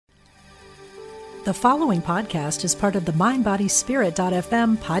The following podcast is part of the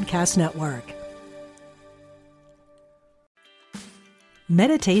MindBodySpirit.fm podcast network.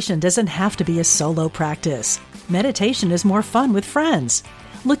 Meditation doesn't have to be a solo practice. Meditation is more fun with friends.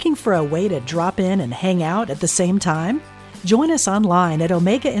 Looking for a way to drop in and hang out at the same time? Join us online at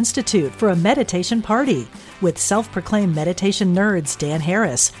Omega Institute for a meditation party with self-proclaimed meditation nerds Dan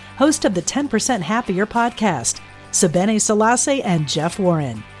Harris, host of the 10% Happier podcast, Sebene Selassie, and Jeff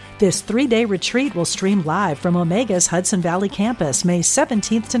Warren. This 3-day retreat will stream live from Omega's Hudson Valley campus May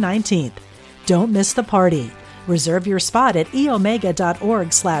 17th to 19th. Don't miss the party. Reserve your spot at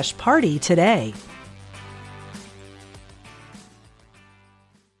eomega.org/party today.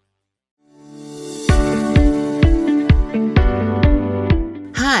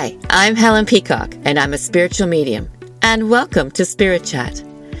 Hi, I'm Helen Peacock, and I'm a spiritual medium. And welcome to Spirit Chat.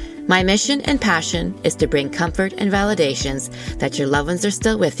 My mission and passion is to bring comfort and validations that your loved ones are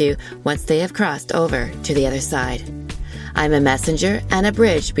still with you once they have crossed over to the other side. I'm a messenger and a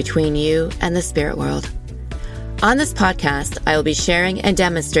bridge between you and the spirit world. On this podcast, I will be sharing and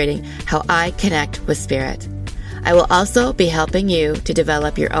demonstrating how I connect with spirit. I will also be helping you to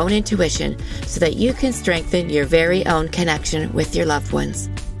develop your own intuition so that you can strengthen your very own connection with your loved ones.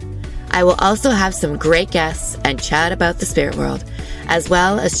 I will also have some great guests and chat about the spirit world, as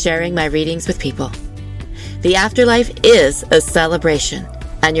well as sharing my readings with people. The afterlife is a celebration,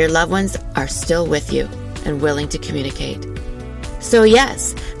 and your loved ones are still with you and willing to communicate. So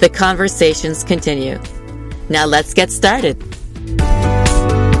yes, the conversations continue. Now let's get started.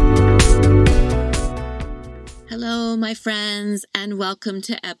 Hello, my friends, and welcome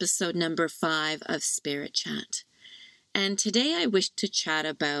to episode number 5 of Spirit Chat. And today I wish to chat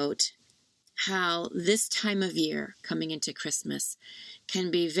about how this time of year, coming into Christmas, can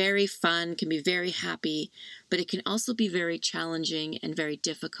be very fun, can be very happy, but it can also be very challenging and very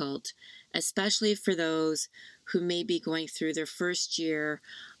difficult, especially for those who may be going through their first year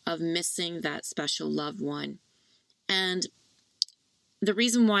of missing that special loved one. And the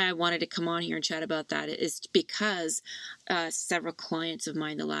reason why I wanted to come on here and chat about that is because several clients of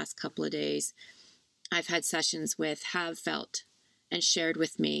mine the last couple of days I've had sessions with have felt and shared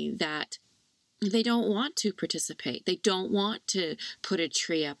with me that they don't want to participate. They don't want to put a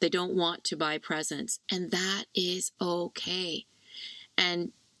tree up. They don't want to buy presents. And that is okay.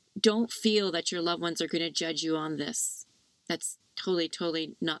 And don't feel that your loved ones are going to judge you on this. That's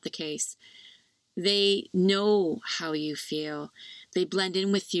totally not the case. They know how you feel. They blend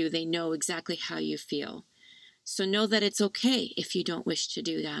in with you. They know exactly how you feel. So know that it's okay if you don't wish to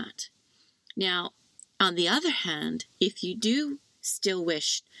do that. Now, on the other hand, if you do still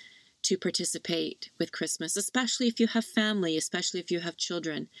wish to participate with Christmas, especially if you have family, especially if you have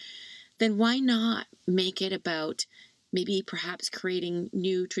children, then why not make it about maybe perhaps creating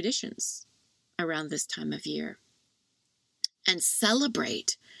new traditions around this time of year and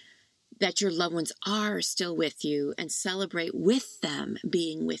celebrate that your loved ones are still with you and celebrate with them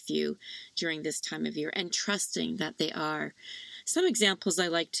being with you during this time of year and trusting that they are. Some examples I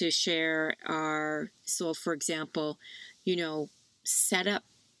like to share are, so for example, set up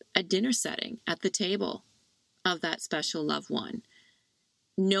a dinner setting at the table of that special loved one,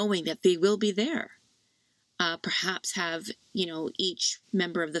 knowing that they will be there. Perhaps have, each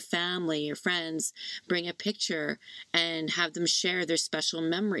member of the family or friends bring a picture and have them share their special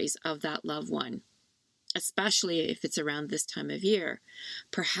memories of that loved one, especially if it's around this time of year.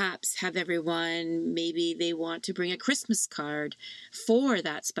 Perhaps have everyone, maybe they want to bring a Christmas card for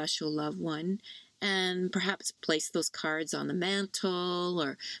that special loved one, and perhaps place those cards on the mantle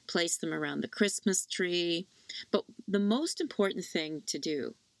or place them around the Christmas tree. But the most important thing to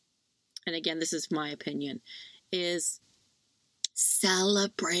do, and again, this is my opinion, is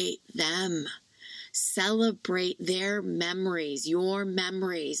celebrate them. Celebrate their memories, your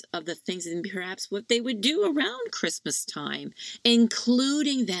memories of the things and perhaps what they would do around Christmas time,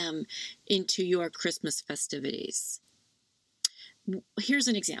 including them into your Christmas festivities. Here's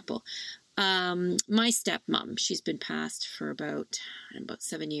an example. My stepmom, she's been passed for about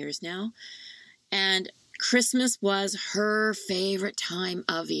 7 years now, and Christmas was her favorite time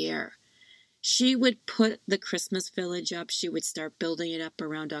of year. She would put the Christmas village up. She would start building it up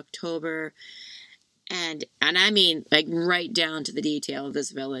around October. And I mean, like right down to the detail of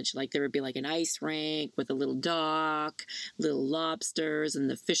this village. Like there would be like an ice rink with a little dock, little lobsters and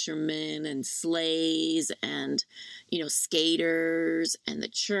the fishermen and sleighs and, skaters and the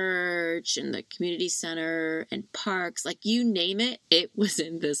church and the community center and parks. Like you name it, it was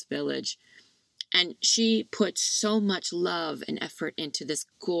in this village. And she put so much love and effort into this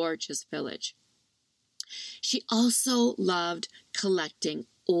gorgeous village. She also loved collecting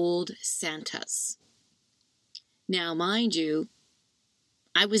old Santas. Now, mind you,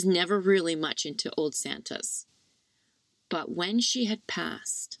 I was never really much into old Santas. But when she had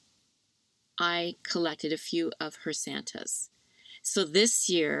passed, I collected a few of her Santas. So this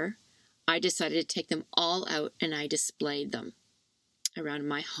year, I decided to take them all out and I displayed them around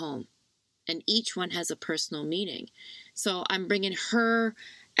my home. And each one has a personal meaning. So I'm bringing her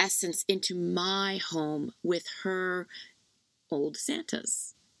essence into my home with her old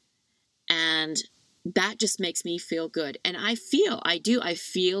Santas. And that just makes me feel good. And I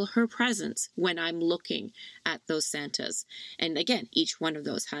feel her presence when I'm looking at those Santas. And again, each one of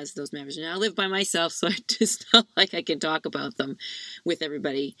those has those memories. And I live by myself, so it's just not like I can talk about them with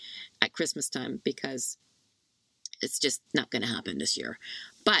everybody at Christmas time because it's just not going to happen this year.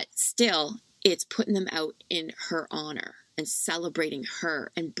 But still, it's putting them out in her honor and celebrating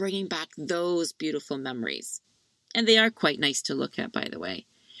her and bringing back those beautiful memories. And they are quite nice to look at, by the way.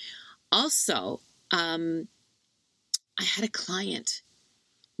 Also, I had a client.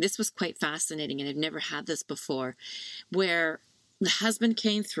 This was quite fascinating, and I've never had this before, where the husband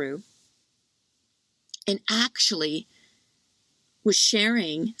came through and actually was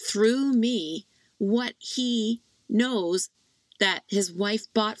sharing through me what he knows that his wife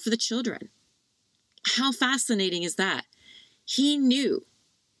bought for the children. How fascinating is that? He knew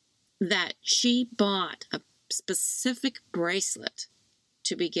that she bought a specific bracelet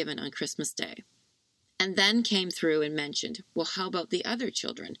to be given on Christmas Day. And then came through and mentioned, well, how about the other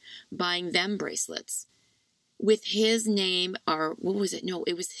children? Buying them bracelets with his name, or what was it? No,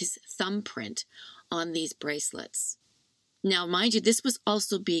 it was his thumbprint on these bracelets. Now, mind you, this was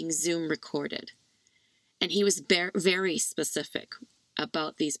also being Zoom recorded. And he was very specific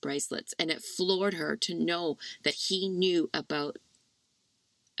about these bracelets. And it floored her to know that he knew about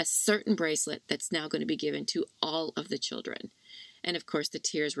a certain bracelet that's now going to be given to all of the children. And of course, the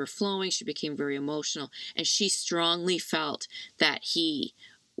tears were flowing. She became very emotional. And she strongly felt that he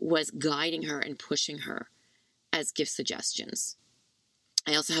was guiding her and pushing her as gift suggestions.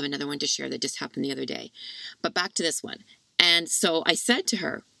 I also have another one to share that just happened the other day. But back to this one. And so I said to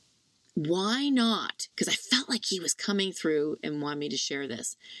her, why not? Because I felt like he was coming through and wanted me to share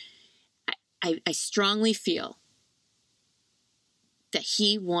this. I strongly feel that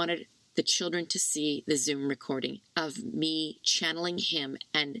he wanted the children to see the Zoom recording of me channeling him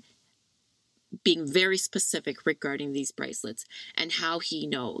and being very specific regarding these bracelets and how he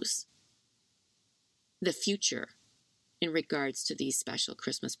knows the future in regards to these special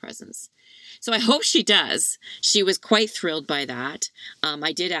Christmas presents. So I hope she does. She was quite thrilled by that.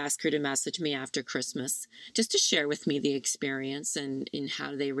 I did ask her to message me after Christmas just to share with me the experience and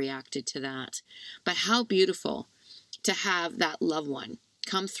how they reacted to that. But how beautiful to have that loved one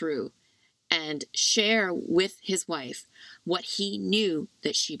come through and share with his wife what he knew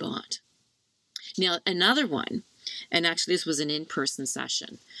that she bought. Now, another one, and actually this was an in-person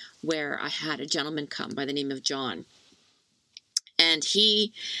session where I had a gentleman come by the name of John. And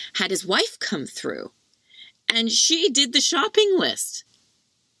he had his wife come through and she did the shopping list.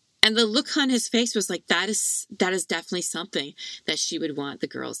 And the look on his face was like, that is definitely something that she would want the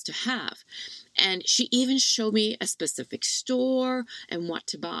girls to have. And she even showed me a specific store and what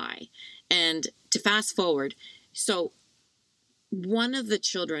to buy. And to fast forward, so one of the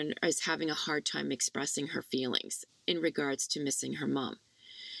children is having a hard time expressing her feelings in regards to missing her mom.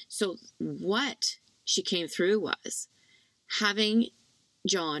 So what she came through was having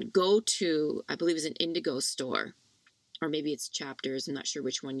John go to, I believe it was an Indigo store, or maybe it's Chapters. I'm not sure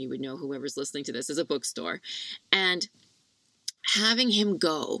which one you would know. Whoever's listening to this is a bookstore. And having him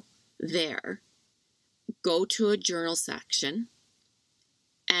go there, go to a journal section,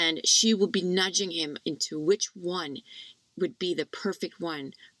 and she will be nudging him into which one would be the perfect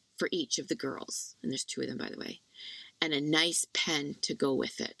one for each of the girls. And there's 2 of them, by the way. And a nice pen to go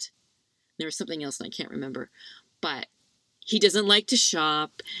with it. There was something else and I can't remember. But he doesn't like to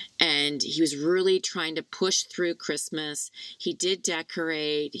shop, and he was really trying to push through Christmas. He did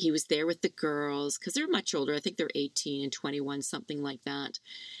decorate. He was there with the girls because they're much older. I think they're 18 and 21, something like that.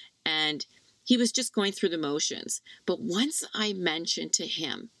 And he was just going through the motions. But once I mentioned to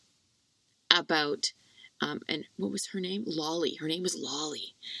him about, and what was her name? Lolly. Her name was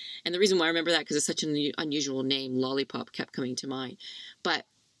Lolly. And the reason why I remember that because it's such an unusual name, Lollipop, kept coming to mind. But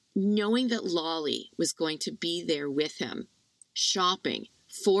knowing that Lolly was going to be there with him, shopping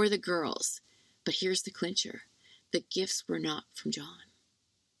for the girls. But here's the clincher. The gifts were not from John.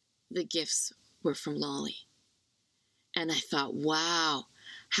 The gifts were from Lolly. And I thought, wow,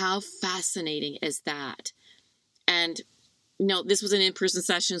 how fascinating is that? And no, this was an in-person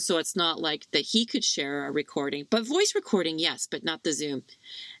session, so it's not like that he could share a recording, but voice recording, yes, but not the Zoom.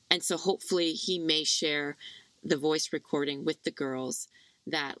 And so hopefully he may share the voice recording with the girls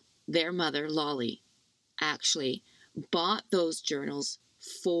that their mother, Lolly, actually bought those journals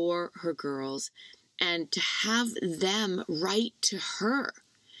for her girls, and to have them write to her,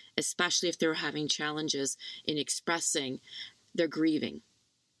 especially if they were having challenges in expressing their grieving.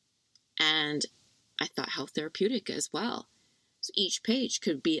 And I thought how therapeutic as well. So each page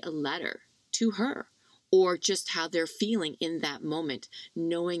could be a letter to her, or just how they're feeling in that moment,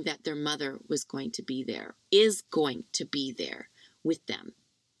 knowing that their mother was going to be there, is going to be there with them,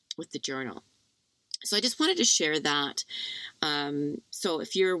 with the journal. So I just wanted to share that. So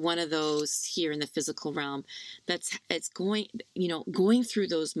if you're one of those here in the physical realm, it's going through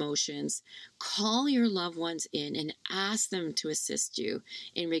those motions, call your loved ones in and ask them to assist you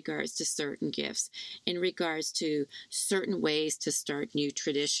in regards to certain gifts, in regards to certain ways to start new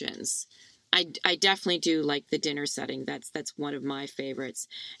traditions. I definitely do like the dinner setting. That's one of my favorites.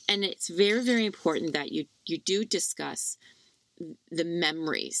 And it's very, very important that you do discuss the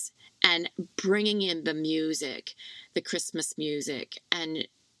memories and bringing in the music, the Christmas music, and,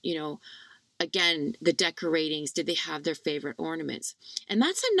 again, the decoratings. Did they have their favorite ornaments? And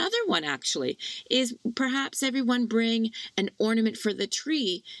that's another one, actually, is perhaps everyone bring an ornament for the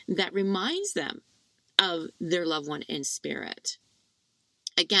tree that reminds them of their loved one in spirit.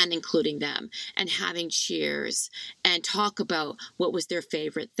 Again, including them and having cheers and talk about what was their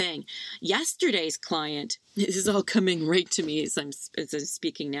favorite thing. Yesterday's client, this is all coming right to me as I'm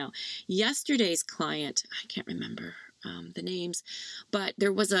speaking now. Yesterday's client, I can't remember the names, but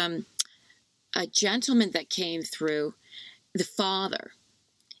there was a gentleman that came through, the father.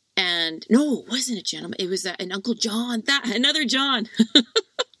 And no, it wasn't a gentleman. It was an Uncle John, another John.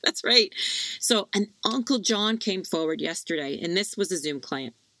 That's right. So an Uncle John came forward yesterday, and this was a Zoom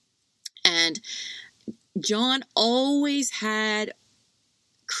client. And John always had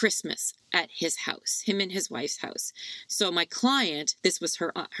Christmas at his house, him and his wife's house. So my client, this was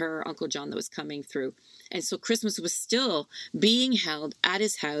her Uncle John that was coming through. And so Christmas was still being held at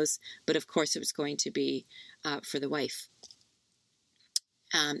his house, but of course it was going to be for the wife.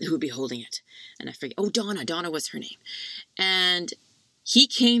 Who would be holding it. And I forget, Donna was her name. And he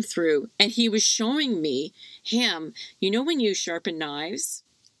came through and he was showing me him, when you sharpen knives,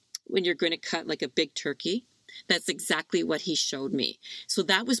 when you're going to cut like a big turkey, that's exactly what he showed me. So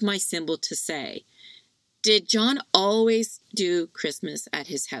that was my symbol to say, did John always do Christmas at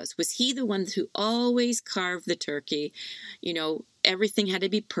his house? Was he the one who always carved the turkey? Everything had to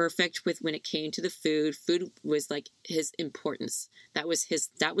be perfect when it came to the food. Food was like his importance. That was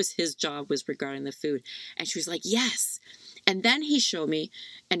his job, was regarding the food. And she was like, yes. And then he showed me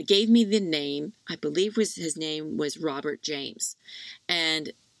and gave me the name. I believe his name was Robert James.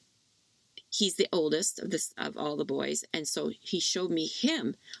 And he's the oldest of all the boys. And so he showed me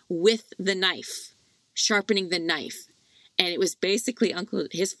him with the knife, sharpening the knife. And it was basically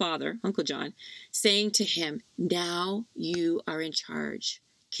his father, Uncle John, saying to him, now you are in charge.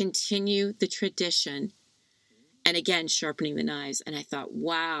 Continue the tradition. And again, sharpening the knives. And I thought,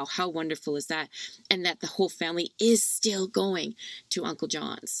 wow, how wonderful is that? And that the whole family is still going to Uncle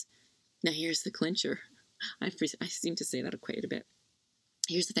John's. Now, here's the clincher. I seem to say that quite a bit.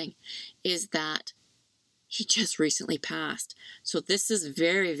 Here's the thing, is that he just recently passed. So this is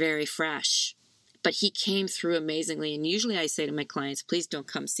very, very fresh. But he came through amazingly. And usually I say to my clients, please don't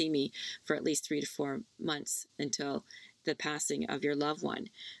come see me for at least 3 to 4 months until the passing of your loved one.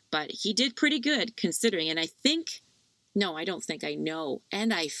 But he did pretty good considering. And I know,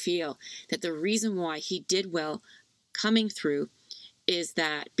 and I feel that the reason why he did well coming through is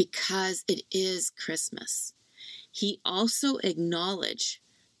that because it is Christmas. He also acknowledged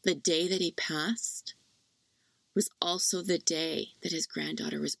the day that he passed was also the day that his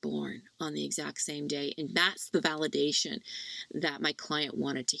granddaughter was born, on the exact same day. And that's the validation that my client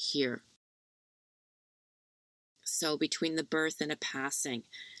wanted to hear. So between the birth and a passing,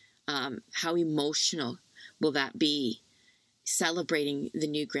 how emotional will that be, celebrating the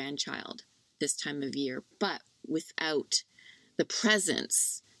new grandchild this time of year, but without the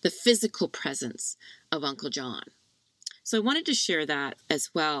presence, the physical presence of Uncle John. So I wanted to share that as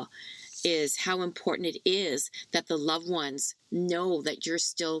well, is how important it is that the loved ones know that you're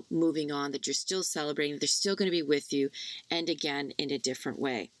still moving on, that you're still celebrating, they're still going to be with you, and again, in a different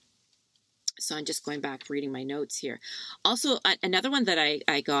way. So I'm just going back, reading my notes here. Also, another one that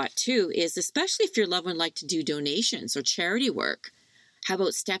I got too is, especially if your loved one like to do donations or charity work, how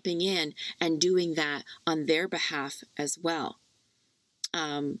about stepping in and doing that on their behalf as well?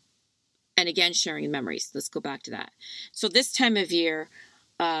 And And again, sharing memories. Let's go back to that. So this time of year,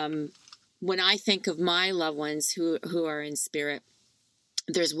 when I think of my loved ones who are in spirit,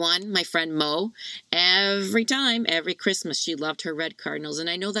 there's one, my friend Mo. Every Christmas, she loved her red cardinals.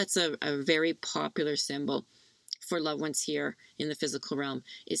 And I know that's a very popular symbol for loved ones here in the physical realm,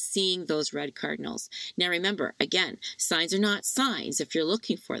 is seeing those red cardinals. Now remember, again, signs are not signs if you're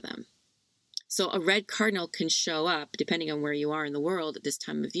looking for them. So a red cardinal can show up, depending on where you are in the world at this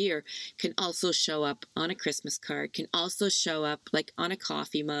time of year, can also show up on a Christmas card, can also show up like on a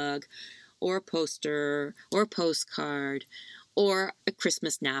coffee mug or a poster or a postcard or a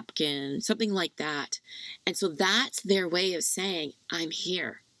Christmas napkin, something like that. And so that's their way of saying, I'm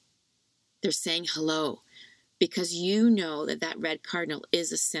here. They're saying hello, because you know that that red cardinal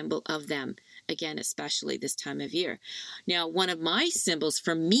is a symbol of them. Again, especially this time of year. Now, one of my symbols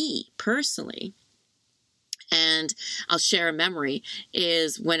for me personally, and I'll share a memory,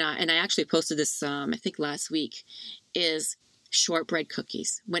 is when I actually posted this, I think last week, is shortbread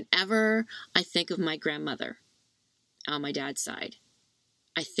cookies. Whenever I think of my grandmother on my dad's side,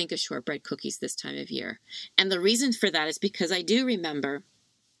 I think of shortbread cookies this time of year. And the reason for that is because I do remember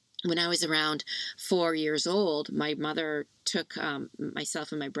when I was around 4 years old, my mother took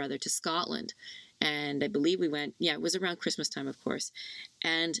myself and my brother to Scotland. And I believe we went, it was around Christmas time, of course.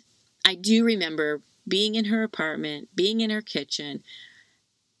 And I do remember being in her apartment, being in her kitchen,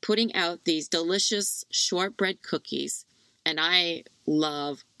 putting out these delicious shortbread cookies. And I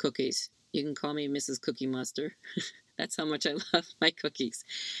love cookies. You can call me Mrs. Cookie Monster. That's how much I love my cookies.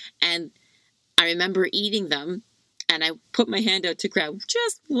 And I remember eating them. And I put my hand out to grab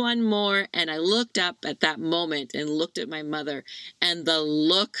just one more. And I looked up at that moment and looked at my mother. And the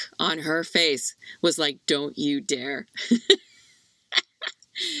look on her face was like, don't you dare.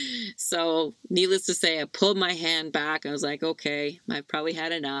 So needless to say, I pulled my hand back. I was like, okay, I've probably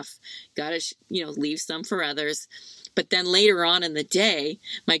had enough. Got to, leave some for others. But then later on in the day,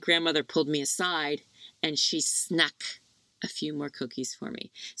 my grandmother pulled me aside and she snuck a few more cookies for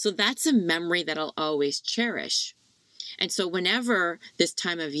me. So that's a memory that I'll always cherish. And so whenever this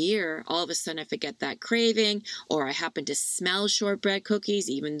time of year, all of a sudden if I get that craving or I happen to smell shortbread cookies,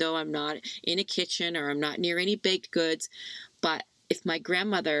 even though I'm not in a kitchen or I'm not near any baked goods, but if my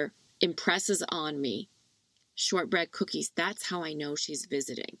grandmother impresses on me shortbread cookies, that's how I know she's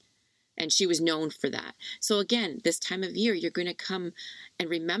visiting. And she was known for that. So again, this time of year, you're going to come and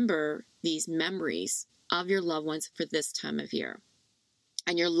remember these memories of your loved ones for this time of year.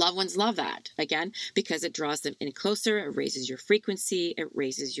 And your loved ones love that, again, because it draws them in closer, it raises your frequency, it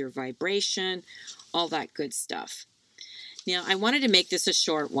raises your vibration, all that good stuff. Now, I wanted to make this a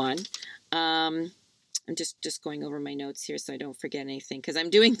short one. I'm just going over my notes here so I don't forget anything, because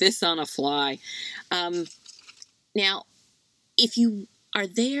I'm doing this on a fly. Now, if you are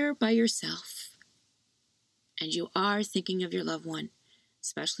there by yourself and you are thinking of your loved one,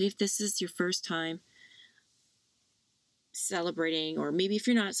 especially if this is your first time celebrating, or maybe if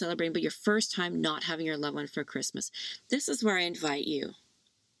you're not celebrating, but your first time not having your loved one for Christmas, this is where I invite you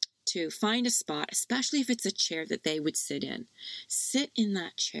to find a spot, especially if it's a chair that they would sit in. Sit in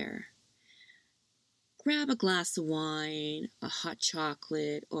that chair. Grab a glass of wine, a hot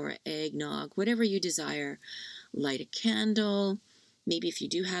chocolate, or an eggnog, whatever you desire. Light a candle. Maybe if you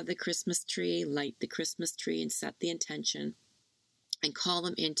do have the Christmas tree, light the Christmas tree and set the intention and call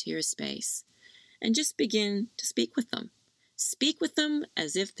them into your space. And just begin to speak with them. Speak with them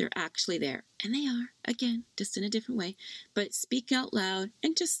as if they're actually there. And they are, again, just in a different way. But speak out loud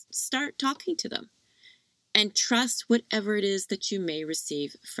and just start talking to them. And trust whatever it is that you may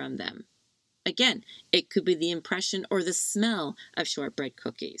receive from them. Again, it could be the impression or the smell of shortbread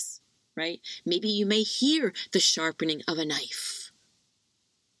cookies, right? Maybe you may hear the sharpening of a knife,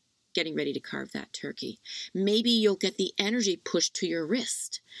 getting ready to carve that turkey. Maybe you'll get the energy pushed to your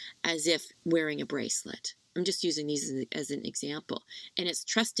wrist as if wearing a bracelet. I'm just using these as an example. And it's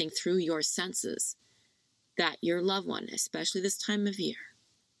trusting through your senses that your loved one, especially this time of year,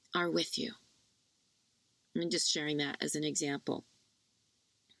 are with you. I'm just sharing that as an example.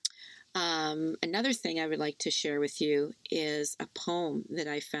 Another thing I would like to share with you is a poem that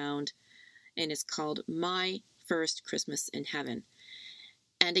I found, and it's called My First Christmas in Heaven.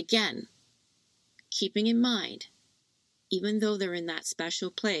 And again, keeping in mind, even though they're in that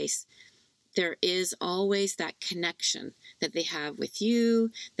special place, there is always that connection that they have with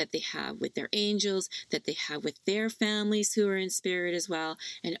you, that they have with their angels, that they have with their families who are in spirit as well,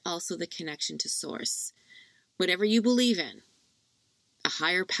 and also the connection to Source. Whatever you believe in, a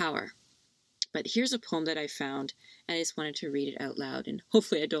higher power. But here's a poem that I found, and I just wanted to read it out loud, and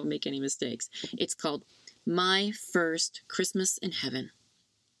hopefully I don't make any mistakes. It's called My First Christmas in Heaven.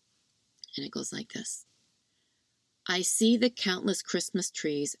 And it goes like this. I see the countless Christmas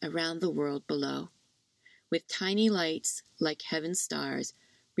trees around the world below, with tiny lights like heaven's stars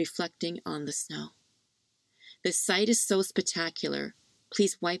reflecting on the snow. The sight is so spectacular,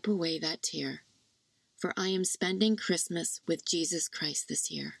 please wipe away that tear, for I am spending Christmas with Jesus Christ this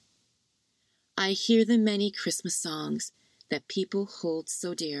year. I hear the many Christmas songs that people hold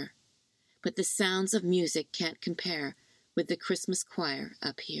so dear, but the sounds of music can't compare with the Christmas choir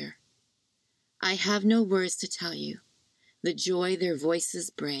up here. I have no words to tell you the joy their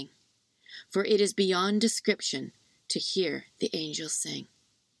voices bring, for it is beyond description to hear the angels sing.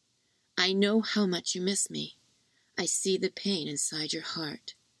 I know how much you miss me. I see the pain inside your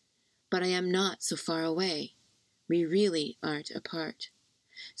heart, but I am not so far away. We really aren't apart.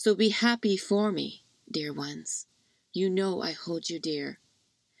 So be happy for me, dear ones. You know I hold you dear,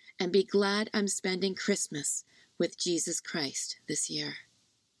 and be glad I'm spending Christmas with Jesus Christ this year.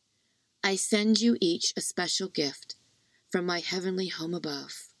 I send you each a special gift from my heavenly home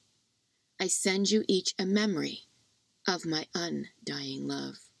above. I send you each a memory of my undying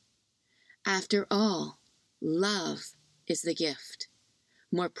love. After all, love is the gift,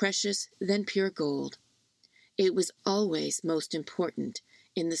 more precious than pure gold. It was always most important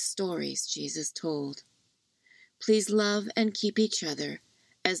in the stories Jesus told. Please love and keep each other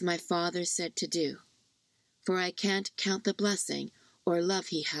as my Father said to do, for I can't count the blessing or love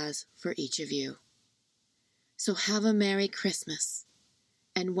he has for each of you. So have a Merry Christmas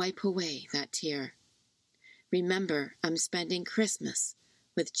and wipe away that tear. Remember, I'm spending Christmas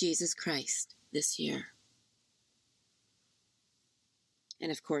with Jesus Christ this year.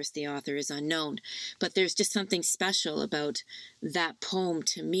 And of course, the author is unknown, but there's just something special about that poem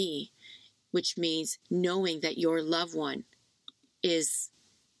to me, which means knowing that your loved one is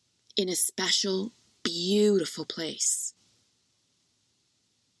in a special, beautiful place,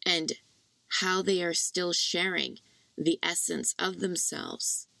 and how they are still sharing the essence of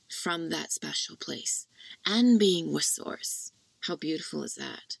themselves from that special place and being with Source. How beautiful is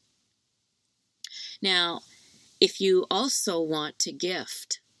that? Now, if you also want to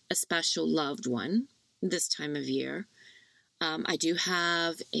gift a special loved one this time of year, I do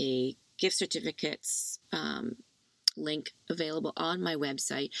have a gift certificates link available on my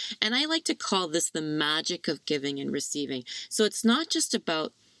website, and I like to call this the magic of giving and receiving. So it's not just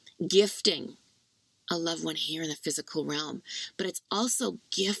about gifting a loved one here in the physical realm, but it's also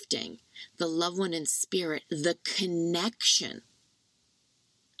gifting the loved one in spirit, the connection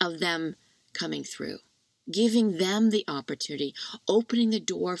of them coming through, giving them the opportunity, opening the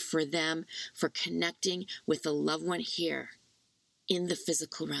door for them for connecting with the loved one here in the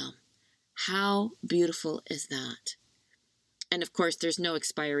physical realm. How beautiful is that? And of course, there's no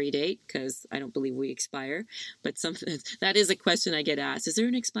expiry date because I don't believe we expire. But that is a question I get asked. Is there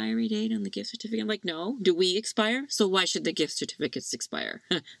an expiry date on the gift certificate? I'm like, no. Do we expire? So why should the gift certificates expire?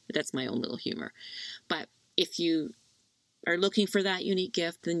 That's my own little humor. But if you are looking for that unique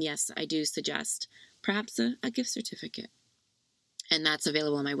gift, then yes, I do suggest perhaps a gift certificate. And that's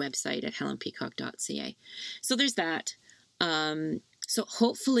available on my website at helenpeacock.ca. So there's that. So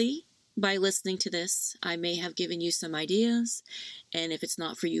hopefully, by listening to this, I may have given you some ideas. And if it's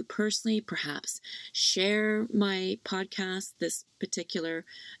not for you personally, perhaps share my podcast, this particular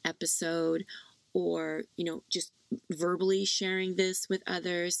episode, or, just verbally sharing this with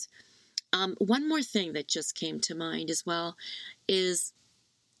others. One more thing that just came to mind as well is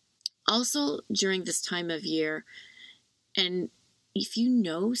also during this time of year, and if you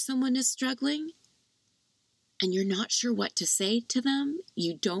know someone is struggling, and you're not sure what to say to them,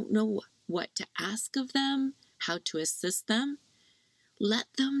 you don't know what to ask of them, how to assist them, let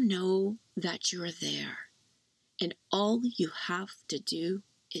them know that you're there. And all you have to do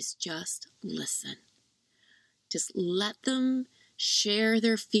is just listen. Just let them share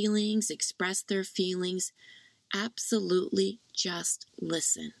their feelings, express their feelings. Absolutely just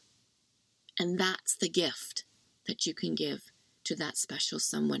listen. And that's the gift that you can give to that special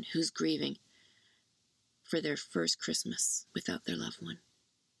someone who's grieving for their first Christmas without their loved one.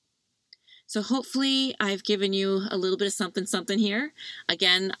 So hopefully I've given you a little bit of something here.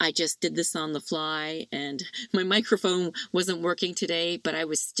 Again, I just did this on the fly and my microphone wasn't working today, but I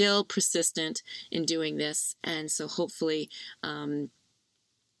was still persistent in doing this. And so hopefully I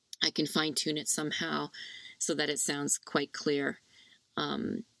can fine tune it somehow so that it sounds quite clear.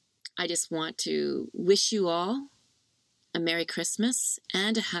 I just want to wish you all a Merry Christmas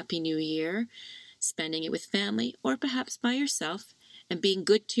and a Happy New Year, spending it with family or perhaps by yourself, and being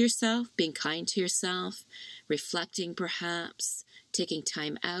good to yourself, being kind to yourself, reflecting perhaps, taking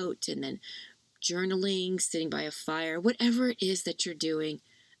time out, and then journaling, sitting by a fire, whatever it is that you're doing,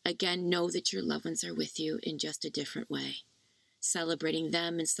 again, know that your loved ones are with you in just a different way, celebrating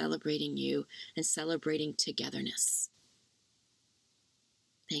them and celebrating you and celebrating togetherness.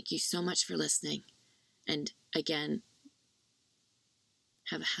 Thank you so much for listening. And again,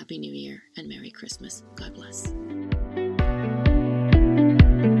 have a happy new year and Merry Christmas. God bless.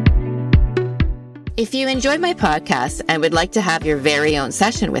 If you enjoyed my podcast and would like to have your very own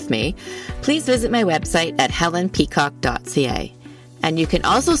session with me, please visit my website at helenpeacock.ca. And you can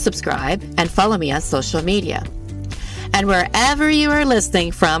also subscribe and follow me on social media. And wherever you are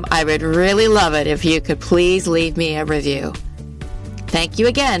listening from, I would really love it if you could please leave me a review. Thank you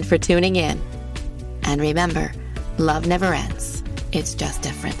again for tuning in. And remember, love never ends. It's just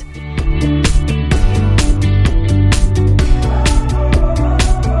different.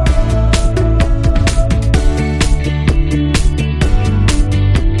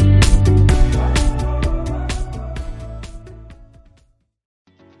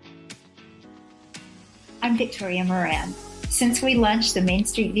 I'm Victoria Moran. Since we launched the Main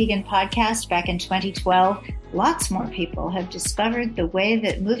Street Vegan podcast back in 2012, lots more people have discovered the way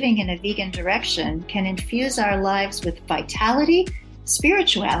that moving in a vegan direction can infuse our lives with vitality,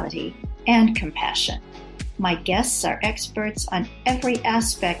 spirituality, and compassion. My guests are experts on every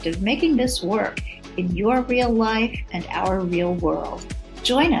aspect of making this work in your real life and our real world.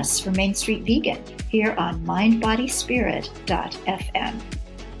 Join us for Main Street Vegan here on mindbodyspirit.fm.